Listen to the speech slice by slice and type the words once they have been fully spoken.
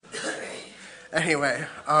Anyway,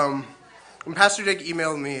 when Pastor Dick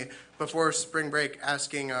emailed me before spring break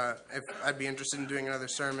asking if I'd be interested in doing another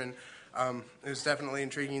sermon, it was definitely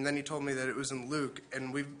intriguing. Then he told me that it was in Luke,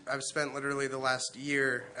 and I've spent literally the last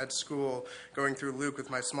year at school going through Luke with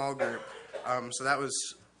my small group, so that was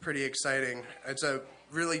pretty exciting. It's a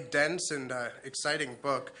really dense and exciting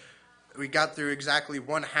book. We got through exactly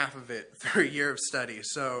one half of it through a year of study,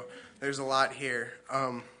 so there's a lot here.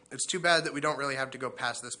 It's too bad that we don't really have to go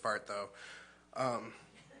past this part, though.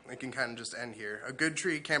 We can kind of just end here. A good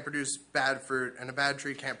tree can't produce bad fruit, and a bad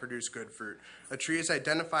tree can't produce good fruit. A tree is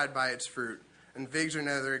identified by its fruit, and figs are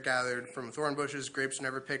never gathered from thorn bushes, grapes are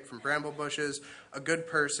never picked from bramble bushes. A good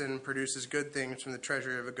person produces good things from the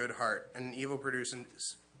treasury of a good heart, and an evil person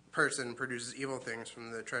produces evil things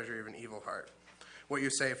from the treasury of an evil heart. What you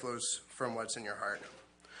say flows from what's in your heart.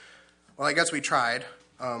 Well, I guess we tried.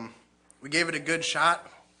 We gave it a good shot,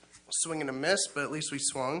 swing and a miss, but at least we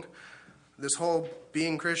swung. This whole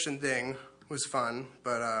being Christian thing was fun,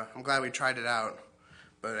 but I'm glad we tried it out.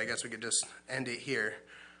 But I guess we could just end it here.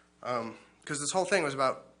 Because this whole thing was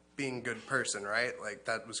about being a good person, right? Like,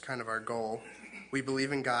 that was kind of our goal. We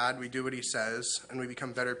believe in God, we do what he says, and we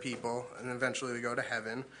become better people, and eventually we go to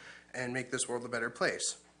heaven and make this world a better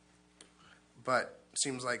place. But it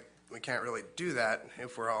seems like we can't really do that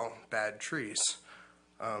if we're all bad trees.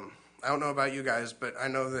 I don't know about you guys, but I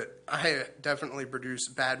know that I definitely produce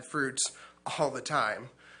bad fruits all the time.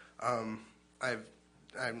 I'm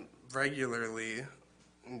regularly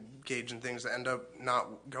engaged in things that end up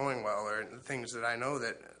not going well, or things that I know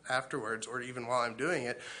that afterwards, or even while I'm doing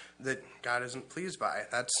it, that God isn't pleased by.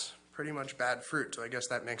 That's pretty much bad fruit, so I guess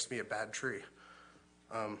that makes me a bad tree.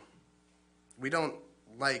 We don't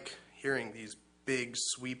like hearing these big,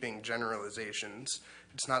 sweeping generalizations.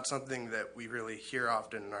 It's not something that we really hear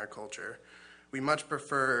often in our culture. We much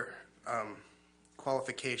prefer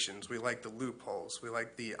qualifications. We like the loopholes. We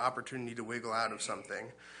like the opportunity to wiggle out of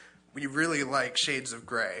something. We really like shades of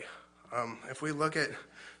gray. If we look at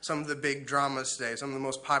some of the big dramas today, some of the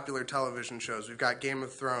most popular television shows, we've got Game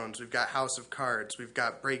of Thrones, we've got House of Cards, we've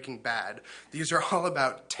got Breaking Bad. These are all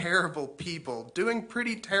about terrible people doing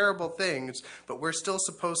pretty terrible things, but we're still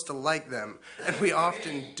supposed to like them. And we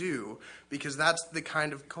often do, because that's the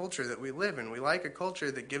kind of culture that we live in. We like a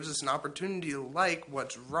culture that gives us an opportunity to like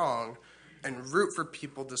what's wrong and root for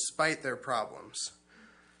people despite their problems.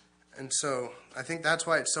 And so I think that's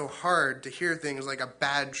why it's so hard to hear things like a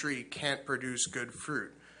bad tree can't produce good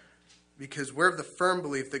fruit. Because we're of the firm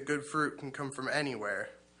belief that good fruit can come from anywhere.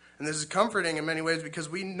 And this is comforting in many ways because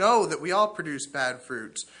we know that we all produce bad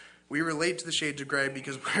fruits. We relate to the shades of gray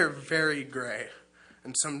because we're very gray.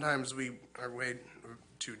 And sometimes we are way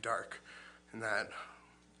too dark in that.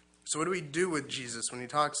 So what do we do with Jesus when he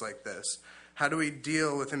talks like this? How do we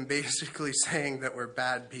deal with him basically saying that we're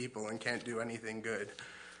bad people and can't do anything good?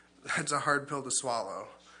 That's a hard pill to swallow.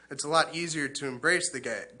 It's a lot easier to embrace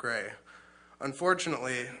the gray.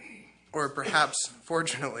 Unfortunately, or perhaps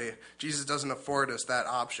fortunately, Jesus doesn't afford us that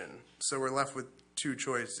option. So we're left with two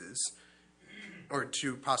choices, or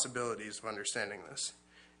two possibilities of understanding this.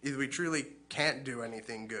 Either we truly can't do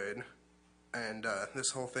anything good, and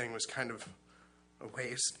this whole thing was kind of a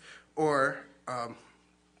waste, or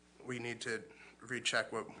we need to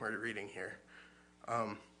recheck what we're reading here.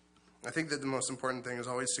 I think that the most important thing is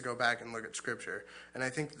always to go back and look at Scripture. And I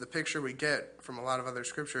think that the picture we get from a lot of other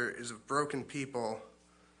Scripture is of broken people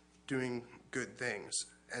doing good things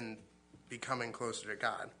and becoming closer to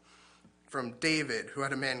God. From David, who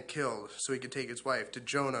had a man killed so he could take his wife, to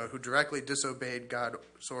Jonah, who directly disobeyed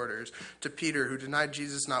God's orders, to Peter, who denied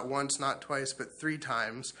Jesus not once, not twice, but 3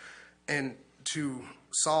 times, and to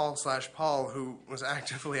Saul/Paul, who was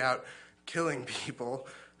actively out killing people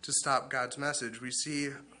to stop God's message. We see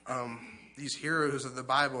these heroes of the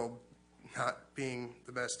Bible not being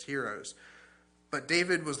the best heroes. But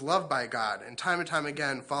David was loved by God and time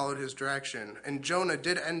again followed his direction. And Jonah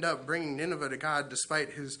did end up bringing Nineveh to God despite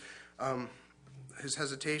his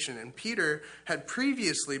hesitation. And Peter had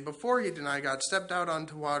previously, before he denied God, stepped out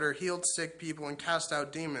onto water, healed sick people, and cast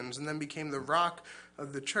out demons, and then became the rock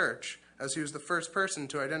of the church, as he was the first person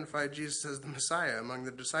to identify Jesus as the Messiah among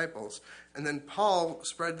the disciples. And then Paul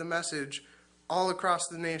spread the message all across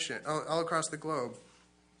the nation, all across the globe.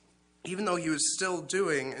 Even though he was still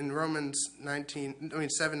doing, in Romans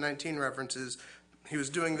 7:19 references, he was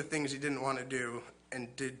doing the things he didn't want to do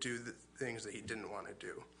and did do the things that he didn't want to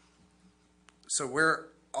do. So we're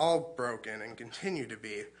all broken and continue to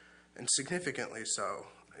be, and significantly so.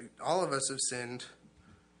 All of us have sinned,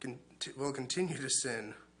 will continue to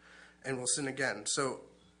sin, and will sin again. So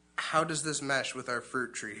how does this mesh with our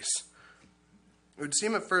fruit trees? It would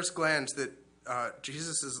seem at first glance that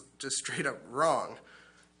Jesus is just straight up wrong.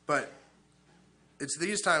 But it's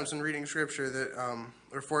these times in reading Scripture that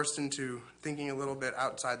we're forced into thinking a little bit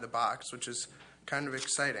outside the box, which is kind of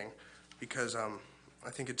exciting because I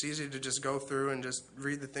think it's easy to just go through and just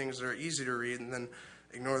read the things that are easy to read and then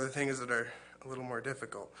ignore the things that are a little more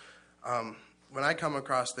difficult. When I come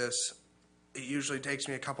across this, it usually takes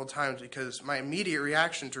me a couple times because my immediate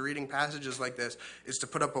reaction to reading passages like this is to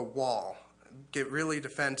put up a wall, get really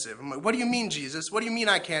defensive. I'm like, what do you mean, Jesus? What do you mean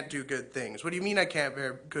I can't do good things? What do you mean I can't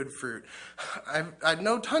bear good fruit? I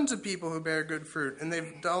know tons of people who bear good fruit, and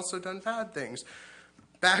they've also done bad things.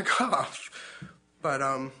 Back off.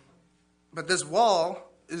 But this wall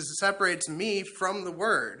separates me from the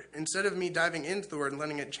Word. Instead of me diving into the Word and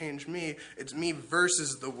letting it change me, it's me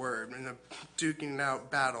versus the Word in a duking it out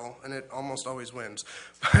battle, and it almost always wins.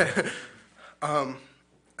 But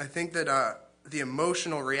I think that the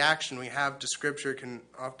emotional reaction we have to Scripture can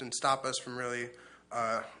often stop us from really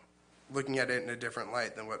looking at it in a different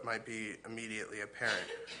light than what might be immediately apparent.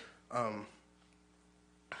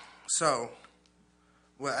 So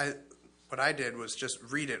what I did was just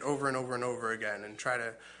read it over and over and over again and try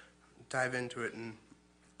to dive into it, and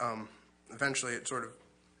eventually it sort of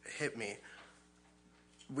hit me.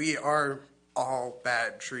 We are all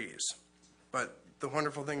bad trees, but the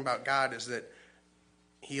wonderful thing about God is that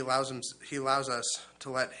He allows us to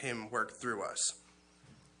let Him work through us.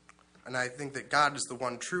 And I think that God is the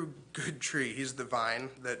one true good tree. He's the vine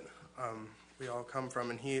that we all come from,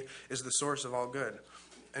 and He is the source of all good.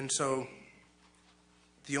 And so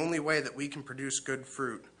the only way that we can produce good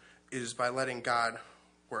fruit is by letting God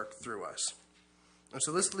work through us. And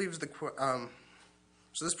so this leaves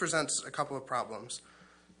this presents a couple of problems.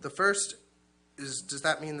 The first is, does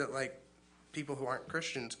that mean that people who aren't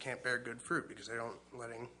Christians can't bear good fruit because they don't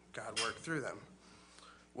letting God work through them?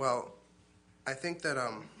 Well, I think that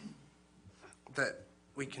that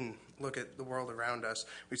we can look at the world around us.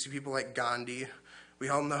 We see people like Gandhi. We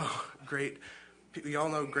all know great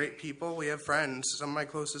people. We have friends, some of my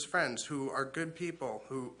closest friends, who are good people,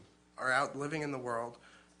 who are out living in the world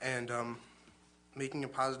and making a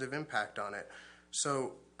positive impact on it.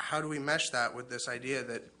 So how do we mesh that with this idea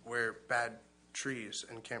that we're bad trees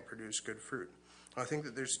and can't produce good fruit? Well, I think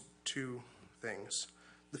that there's two things.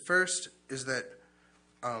 The first is that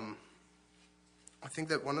I think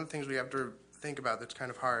that one of the things we have to think about that's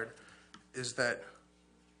kind of hard is that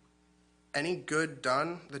any good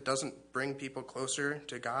done that doesn't bring people closer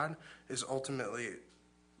to God is ultimately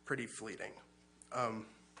pretty fleeting.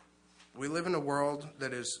 We live in a world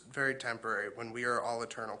that is very temporary when we are all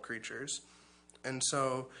eternal creatures. And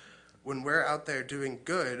so when we're out there doing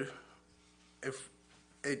good, if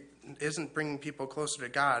it isn't bringing people closer to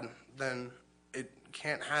God, then it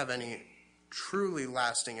can't have any truly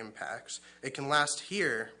lasting impacts. It can last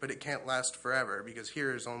here, but it can't last forever because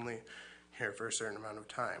here is only here for a certain amount of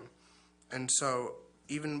time. And so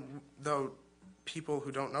even though people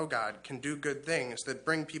who don't know God can do good things that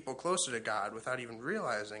bring people closer to God without even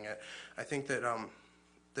realizing it, I think that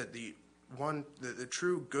the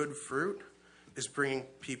true good fruit is bringing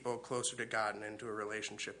people closer to God and into a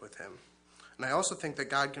relationship with Him. And I also think that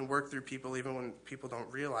God can work through people even when people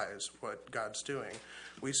don't realize what God's doing.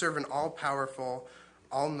 We serve an all-powerful,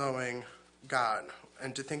 all-knowing God,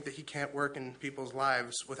 and to think that He can't work in people's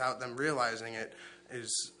lives without them realizing it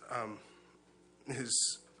is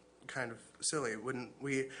kind of silly.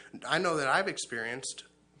 I know that I've experienced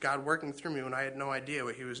God working through me when I had no idea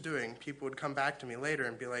what He was doing. People would come back to me later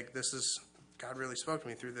and be like, God really spoke to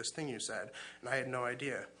me through this thing you said, and I had no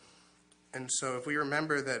idea. And so if we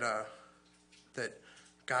remember that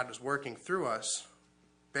God is working through us,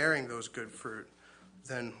 bearing those good fruit,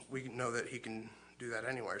 then we know that He can do that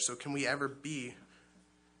anywhere. So can we ever be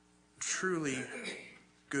truly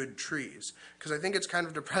good trees? Because I think it's kind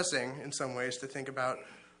of depressing in some ways to think about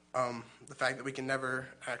the fact that we can never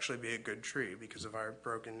actually be a good tree because of our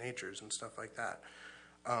broken natures and stuff like that.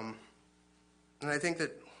 And I think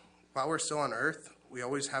that while we're still on earth, we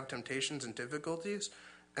always have temptations and difficulties,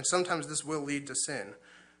 and sometimes this will lead to sin.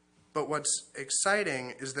 But what's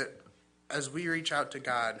exciting is that as we reach out to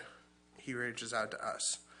God, He reaches out to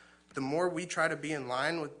us. The more we try to be in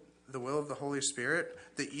line with the will of the Holy Spirit,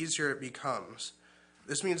 the easier it becomes.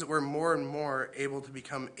 This means that we're more and more able to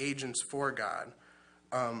become agents for God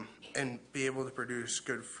and be able to produce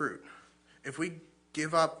good fruit. If we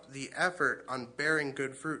give up the effort on bearing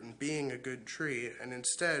good fruit and being a good tree, and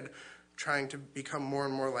instead trying to become more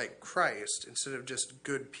and more like Christ instead of just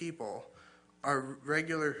good people, our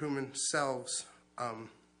regular human selves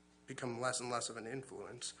become less and less of an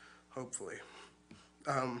influence, hopefully.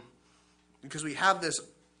 Because we have this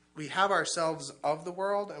we have ourselves of the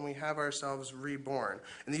world and we have ourselves reborn.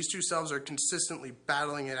 And these two selves are consistently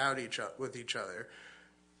battling it out with each other.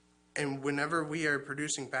 And whenever we are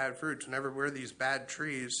producing bad fruits, whenever we're these bad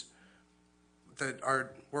trees, that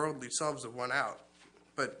our worldly selves have won out.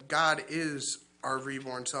 But God is our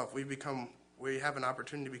reborn self. We have an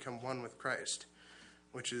opportunity to become one with Christ,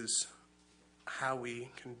 which is how we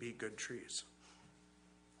can be good trees.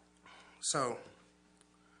 So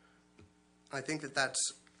I think that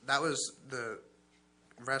was the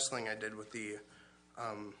wrestling I did with the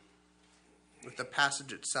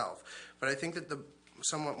passage itself. But I think that the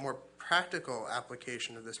somewhat more practical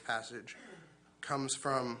application of this passage comes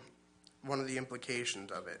from one of the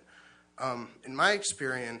implications of it. In my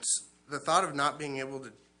experience, the thought of not being able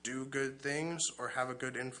to do good things or have a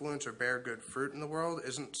good influence or bear good fruit in the world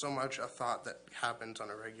isn't so much a thought that happens on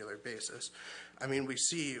a regular basis. I mean, we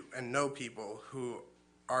see and know people who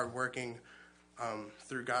are working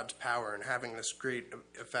through God's power and having this great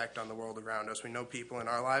effect on the world around us. We know people in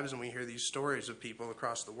our lives, and we hear these stories of people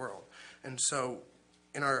across the world. And so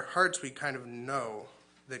in our hearts, we kind of know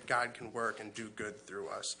that God can work and do good through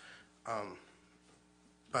us.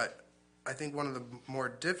 But I think one of the more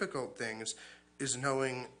difficult things is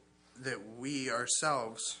knowing that we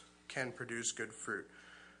ourselves can produce good fruit.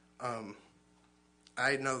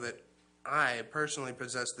 I know that I personally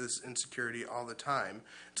possess this insecurity all the time.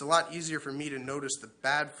 It's a lot easier for me to notice the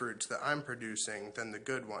bad fruits that I'm producing than the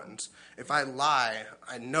good ones. If I lie,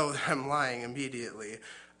 I know that I'm lying immediately.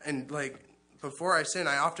 And before I sin,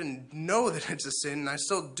 I often know that it's a sin, and I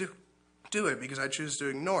still do it because I choose to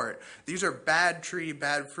ignore it. These are bad tree,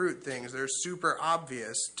 bad fruit things. They're super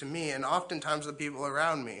obvious to me and oftentimes the people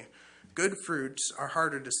around me. Good fruits are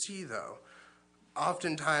harder to see, though.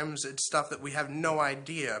 Oftentimes it's stuff that we have no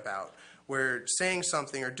idea about. We're saying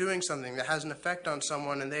something or doing something that has an effect on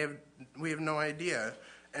someone and we have no idea.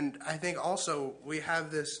 And I think also we have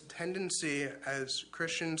this tendency as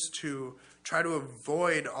Christians to try to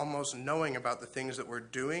avoid almost knowing about the things that we're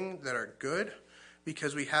doing that are good,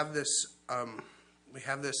 because we have this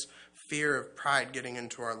fear of pride getting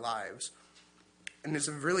into our lives. And it's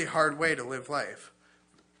a really hard way to live life.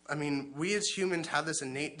 I mean, we as humans have this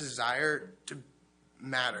innate desire to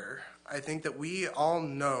matter. I think that we all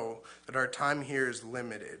know that our time here is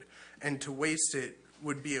limited, and to waste it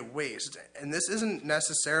would be a waste. And this isn't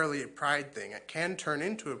necessarily a pride thing. It can turn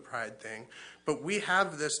into a pride thing, but we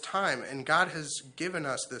have this time, and God has given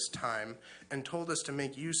us this time and told us to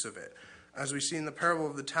make use of it. As we see in the parable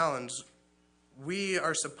of the talents, we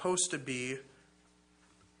are supposed to be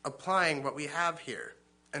applying what we have here.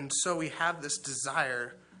 And so we have this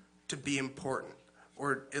desire to be important,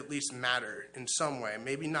 or at least matter in some way.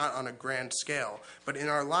 Maybe not on a grand scale, but in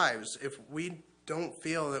our lives. If we don't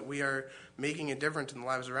feel that we are making a difference in the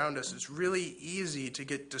lives around us, it's really easy to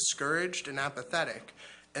get discouraged and apathetic.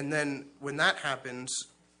 And then when that happens,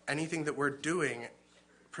 anything that we're doing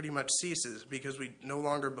pretty much ceases because we no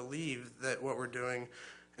longer believe that what we're doing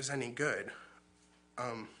is any good.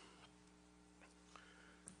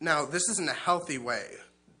 Now, this isn't a healthy way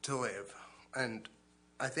to live, and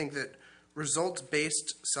I think that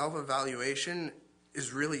results-based self-evaluation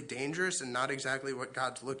is really dangerous and not exactly what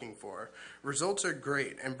God's looking for. Results are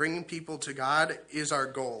great, and bringing people to God is our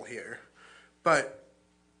goal here, but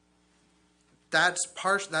that's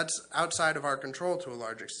outside of our control to a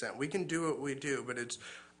large extent. We can do what we do, but it's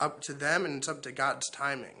up to them and it's up to God's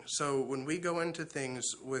timing. So when we go into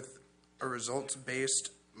things with a results-based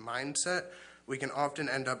mindset, we can often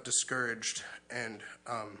end up discouraged and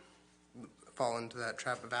fall into that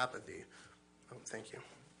trap of apathy. Oh, thank you.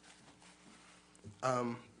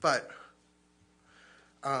 But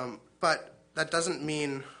that doesn't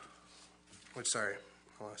mean. Sorry,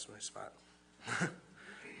 I lost my spot.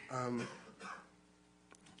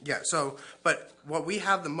 But what we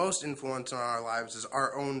have the most influence on our lives is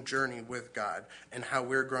our own journey with God and how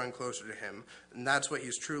we're growing closer to Him. And that's what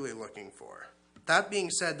He's truly looking for. That being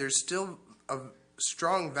said, there's still a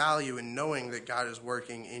strong value in knowing that God is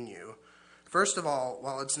working in you. First of all,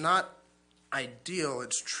 while it's not ideal,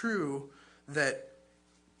 it's true that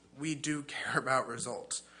we do care about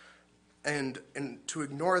results. And to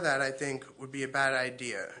ignore that, I think, would be a bad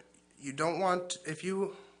idea. You don't want, if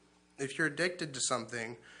you're addicted to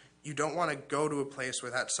something, you don't want to go to a place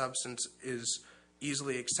where that substance is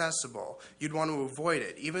easily accessible. You'd want to avoid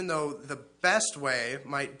it, even though the best way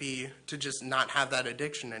might be to just not have that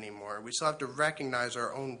addiction anymore. We still have to recognize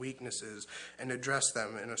our own weaknesses and address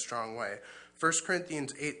them in a strong way. 1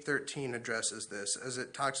 Corinthians 8:13 addresses this, as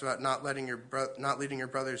it talks about not leading your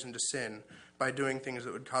brothers into sin by doing things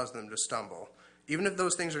that would cause them to stumble. Even if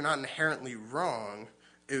those things are not inherently wrong,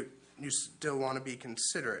 you still want to be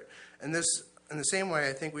considerate. And this, in the same way,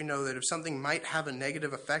 I think we know that if something might have a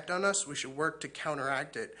negative effect on us, we should work to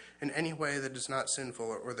counteract it in any way that is not sinful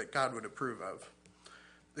or that God would approve of.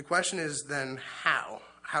 The question is then how?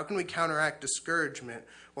 How can we counteract discouragement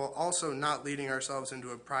while also not leading ourselves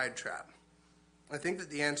into a pride trap? I think that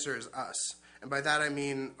the answer is us. And by that I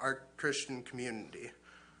mean our Christian community.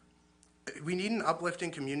 We need an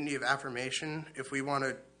uplifting community of affirmation if we want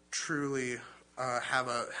to truly have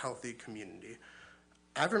a healthy community.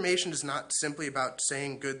 Affirmation is not simply about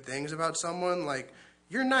saying good things about someone like,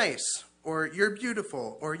 you're nice, or you're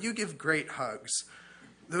beautiful, or you give great hugs.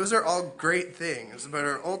 Those are all great things, but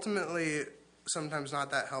are ultimately sometimes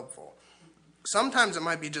not that helpful. Sometimes it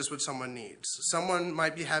might be just what someone needs. Someone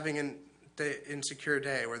might be having an insecure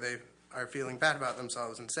day where they are feeling bad about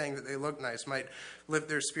themselves, and saying that they look nice might lift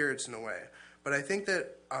their spirits in a way. But I think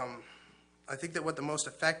that what the most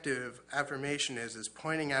effective affirmation is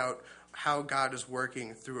pointing out how God is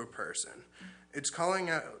working through a person. It's calling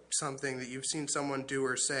out something that you've seen someone do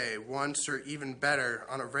or say once or even better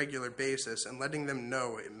on a regular basis and letting them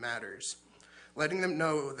know it matters. Letting them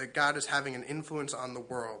know that God is having an influence on the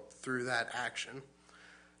world through that action.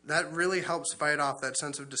 That really helps fight off that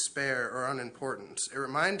sense of despair or unimportance. It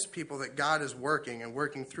reminds people that God is working and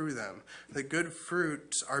working through them, that good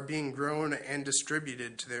fruits are being grown and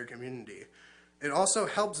distributed to their community. It also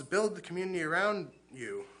helps build the community around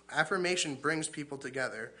you. Affirmation brings people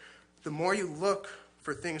together. The more you look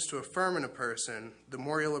for things to affirm in a person, the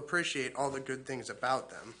more you'll appreciate all the good things about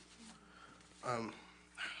them.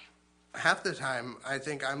 Half the time, I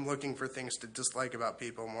think I'm looking for things to dislike about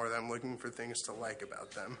people more than I'm looking for things to like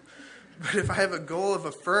about them. But if I have a goal of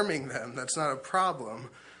affirming them, that's not a problem.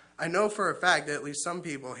 I know for a fact that at least some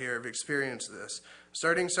people here have experienced this.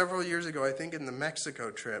 Starting several years ago, I think in the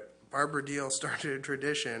Mexico trip, Barbara Deal started a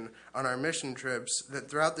tradition on our mission trips that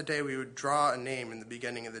throughout the day we would draw a name in the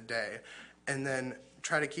beginning of the day and then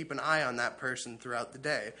try to keep an eye on that person throughout the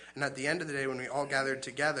day. And at the end of the day, when we all gathered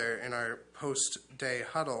together in our post-day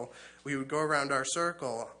huddle, we would go around our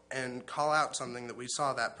circle and call out something that we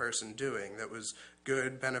saw that person doing that was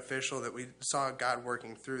good, beneficial, that we saw God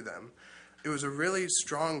working through them. It was a really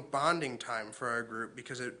strong bonding time for our group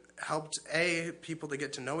because it helped, A, people to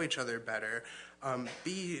get to know each other better,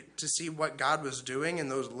 B, to see what God was doing in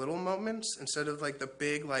those little moments instead of like the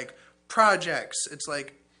big like projects. It's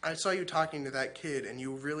like, I saw you talking to that kid and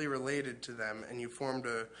you really related to them and you formed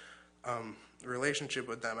a relationship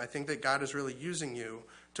with them. I think that God is really using you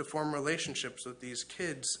to form relationships with these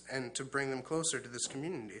kids and to bring them closer to this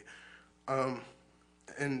community.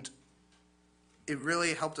 And it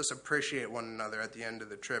really helped us appreciate one another at the end of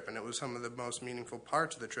the trip, and it was some of the most meaningful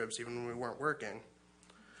parts of the trips, even when we weren't working.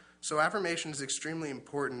 So affirmation is extremely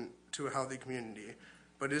important to a healthy community,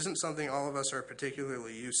 but isn't something all of us are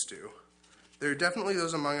particularly used to. There are definitely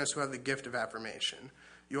those among us who have the gift of affirmation.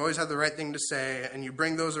 You always have the right thing to say, and you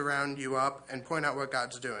bring those around you up and point out what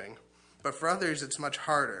God's doing. But for others, it's much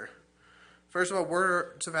harder. First of all,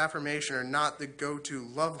 words of affirmation are not the go-to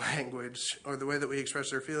love language or the way that we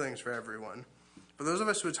express our feelings for everyone. For those of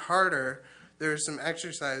us who it's harder, there are some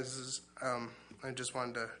exercises I just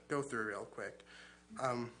wanted to go through real quick.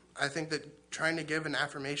 I think that trying to give an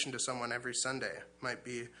affirmation to someone every Sunday might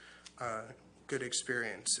be a good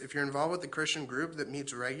experience. If you're involved with a Christian group that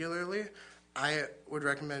meets regularly, I would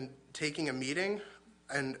recommend taking a meeting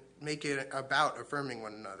and make it about affirming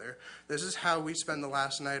one another. This is how we spend the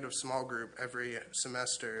last night of small group every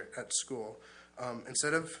semester at school.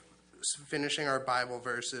 Instead of finishing our Bible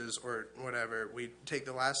verses or whatever, we take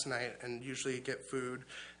the last night and usually get food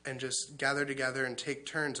and just gather together and take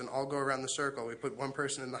turns and all go around the circle. We put one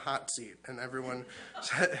person in the hot seat and everyone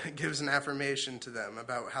gives an affirmation to them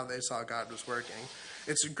about how they saw God was working.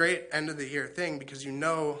 It's a great end of the year thing because you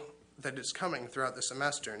know that it's coming throughout the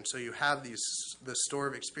semester, and so you have the store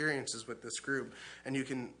of experiences with this group, and you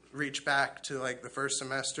can reach back to like the first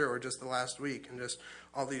semester or just the last week and just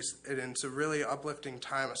all these, and it's a really uplifting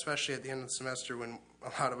time, especially at the end of the semester when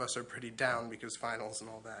a lot of us are pretty down because finals and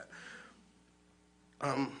all that.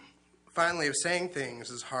 Finally, if saying things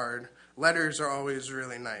is hard, letters are always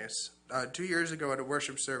really nice. 2 years ago at a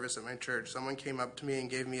worship service at my church, someone came up to me and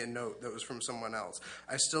gave me a note that was from someone else.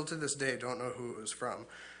 I still to this day don't know who it was from.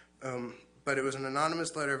 But it was an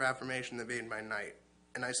anonymous letter of affirmation that made my night,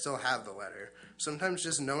 and I still have the letter. Sometimes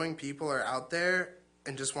just knowing people are out there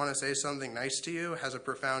and just want to say something nice to you has a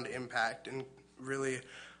profound impact and really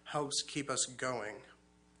helps keep us going.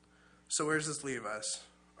 So where does this leave us?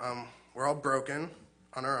 We're all broken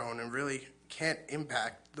on our own and really can't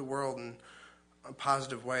impact the world in a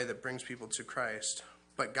positive way that brings people to Christ.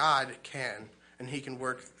 But God can, and he can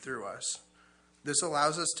work through us. This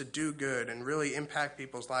allows us to do good and really impact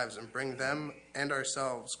people's lives and bring them and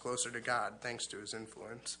ourselves closer to God thanks to his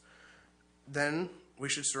influence. Then we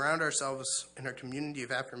should surround ourselves in our community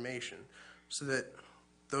of affirmation so that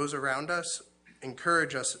those around us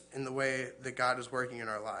encourage us in the way that God is working in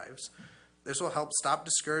our lives. This will help stop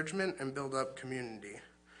discouragement and build up community.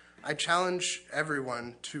 I challenge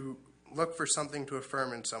everyone to look for something to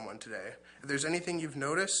affirm in someone today. If there's anything you've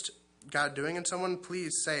noticed God doing in someone,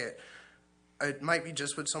 please say it. It might be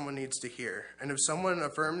just what someone needs to hear. And if someone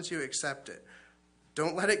affirms you, accept it.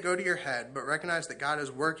 Don't let it go to your head, but recognize that God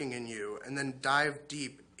is working in you, and then dive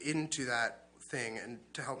deep into that thing and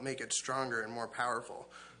to help make it stronger and more powerful.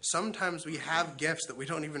 Sometimes we have gifts that we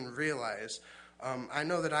don't even realize. I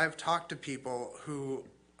know that I've talked to people who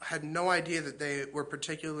had no idea that they were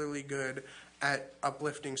particularly good at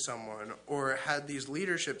uplifting someone or had these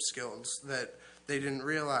leadership skills that they didn't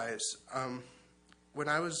realize. When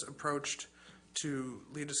I was approached to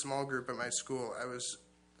lead a small group at my school,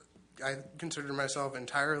 I considered myself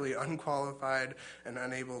entirely unqualified and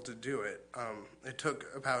unable to do it. It took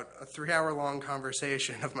about a 3-hour-long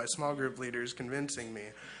conversation of my small group leaders convincing me.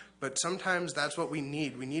 But sometimes that's what we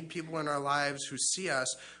need. We need people in our lives who see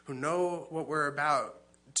us, who know what we're about,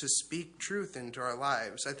 to speak truth into our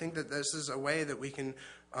lives. I think that this is a way that we can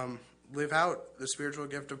live out the spiritual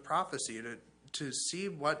gift of prophecy, to see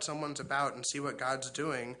what someone's about and see what God's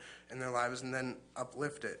doing in their lives and then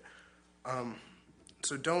uplift it.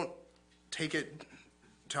 So don't take it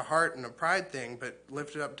to heart and a pride thing, but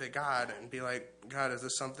lift it up to God and be like, God, is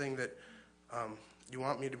this something that you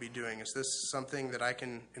want me to be doing? Is this something that I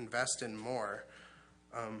can invest in more?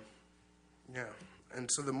 And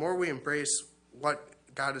so the more we embrace what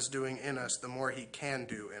God is doing in us, the more he can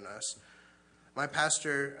do in us. My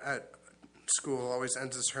pastor at school always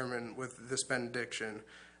ends his sermon with this benediction,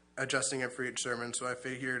 adjusting it for each sermon, so I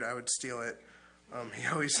figured I would steal it. He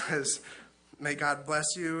always says, may God bless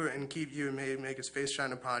you and keep you, and may he make his face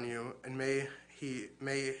shine upon you, and may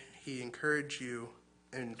he encourage you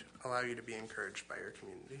and allow you to be encouraged by your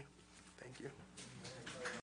community. Thank you.